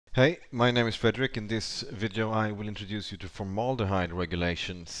Hey, my name is Frederick. In this video I will introduce you to formaldehyde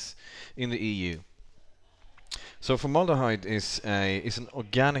regulations in the EU. So formaldehyde is an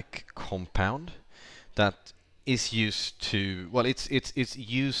organic compound that is used to, well, it's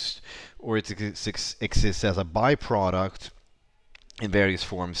used, or it exists as a byproduct in various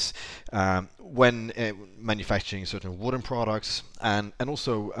forms when manufacturing certain wooden products and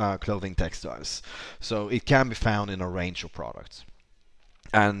also clothing textiles. So it can be found in a range of products.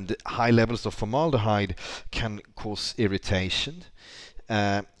 And high levels of formaldehyde can cause irritation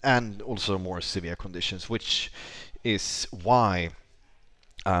and also more severe conditions, which is why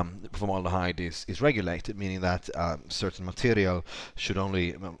formaldehyde is regulated, meaning that certain material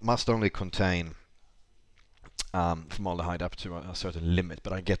must only contain formaldehyde up to a certain limit,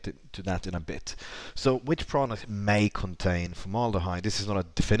 but I get to that in a bit. So which product may contain formaldehyde? This is not a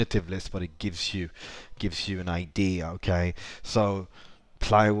definitive list, but it gives you an idea. Okay, so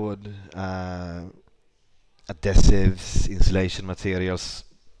plywood, adhesives, insulation materials,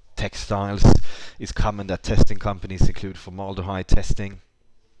 textiles. It's common that testing companies include formaldehyde testing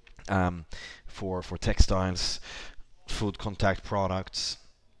for textiles, food contact products.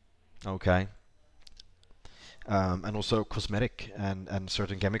 Okay. And also cosmetic and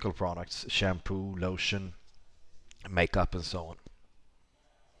certain chemical products, shampoo, lotion, makeup, and so on.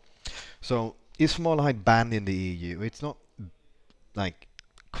 So, is formaldehyde banned in the EU? It's not like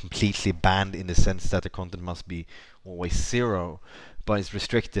completely banned in the sense that the content must be always zero, but it's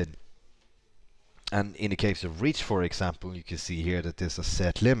restricted. And in the case of REACH, for example, you can see here that there's a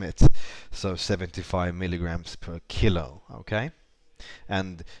set limit, so 75 milligrams per kilo. Okay.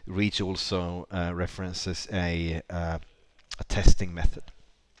 And REACH also references a testing method.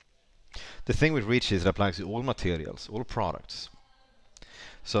 The thing with REACH is it applies to all materials, all products.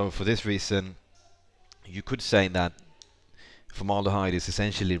 So for this reason, you could say that formaldehyde is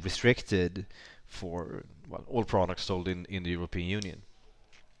essentially restricted for all products sold in the European Union.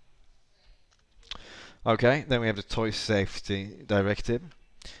 Okay, then we have the Toy Safety Directive,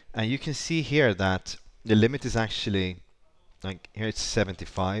 and you can see here that the limit is actually, like here it's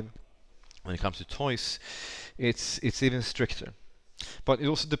 75. When it comes to toys, it's even stricter. But it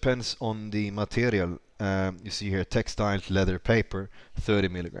also depends on the material. You see here textile, leather, paper, 30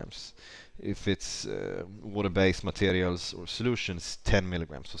 milligrams. If it's water-based materials or solutions, 10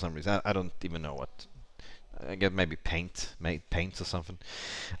 milligrams for some reason. I don't even know what. I get maybe paints or something.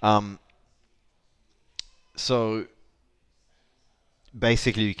 So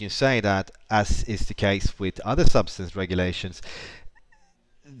basically you can say that, as is the case with other substance regulations,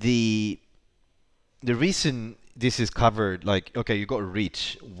 the reason this is covered, like, okay, you got to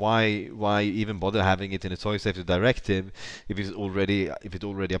REACH. Why even bother having it in a Toy Safety Directive if it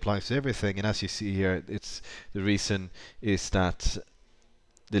already applies to everything? And as you see here, the reason is that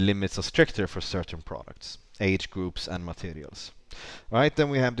the limits are stricter for certain products, age groups, and materials. Right, then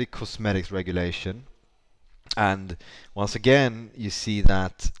we have the cosmetics regulation, and once again you see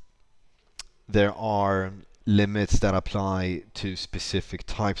that there are limits that apply to specific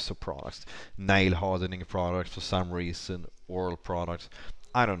types of products. Nail hardening products for some reason, oral products.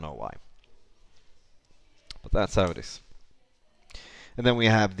 I don't know why, but that's how it is. And then we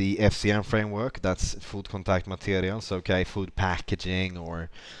have the FCM framework, that's food contact materials, okay, food packaging,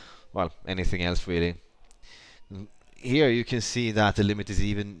 or, well, anything else really. Here you can see that the limit is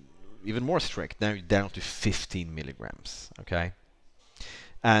even more strict, now down to 15 milligrams, okay?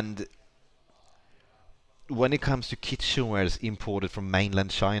 And when it comes to kitchenwares imported from mainland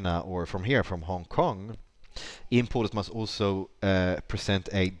China or from Hong Kong, importers must also present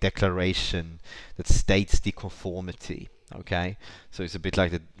a declaration that states the conformity. Okay, so it's a bit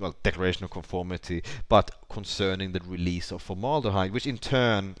like the declaration of conformity, but concerning the release of formaldehyde, which in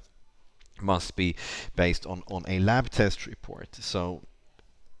turn must be based on a lab test report. So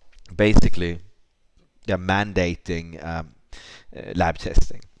basically, they're mandating lab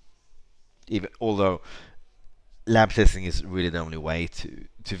testing, although lab testing is really the only way to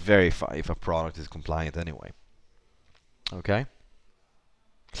verify if a product is compliant anyway. Okay?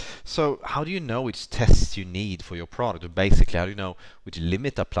 So how do you know which tests you need for your product? Or basically, how do you know which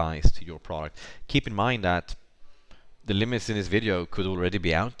limit applies to your product? Keep in mind that the limits in this video could already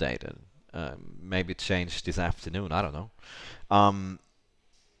be outdated. Maybe changed this afternoon, I don't know.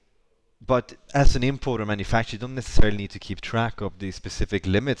 But as an importer or manufacturer, you don't necessarily need to keep track of the specific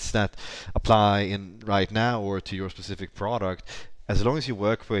limits that apply in right now or to your specific product. As long as you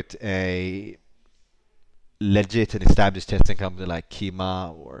work with a legit and established testing company like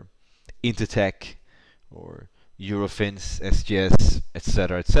Kima or Intertech or Eurofins, SGS,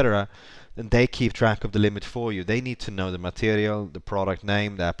 etc., etc., and they keep track of the limit for you. They need to know the material, the product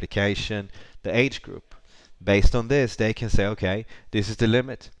name, the application, the age group. Based on this, they can say, okay, this is the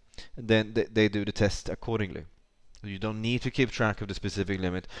limit. And then they do the test accordingly. You don't need to keep track of the specific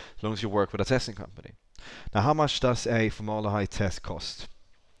limit as long as you work with a testing company. Now, how much does a formaldehyde test cost?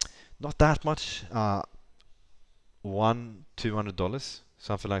 Not that much, $100-200,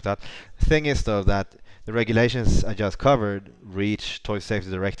 something like that. The thing is, though, that the regulations I just covered, REACH, Toy Safety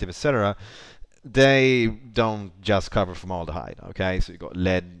Directive, etc., they don't just cover formaldehyde. Okay, so you got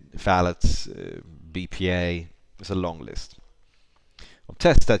lead, phthalates, BPA. It's a long list of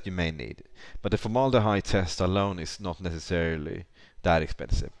tests that you may need, but the formaldehyde test alone is not necessarily that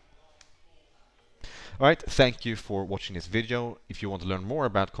expensive. Alright, thank you for watching this video. If you want to learn more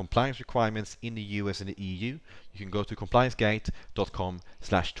about compliance requirements in the US and the EU, you can go to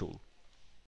compliancegate.com/tool.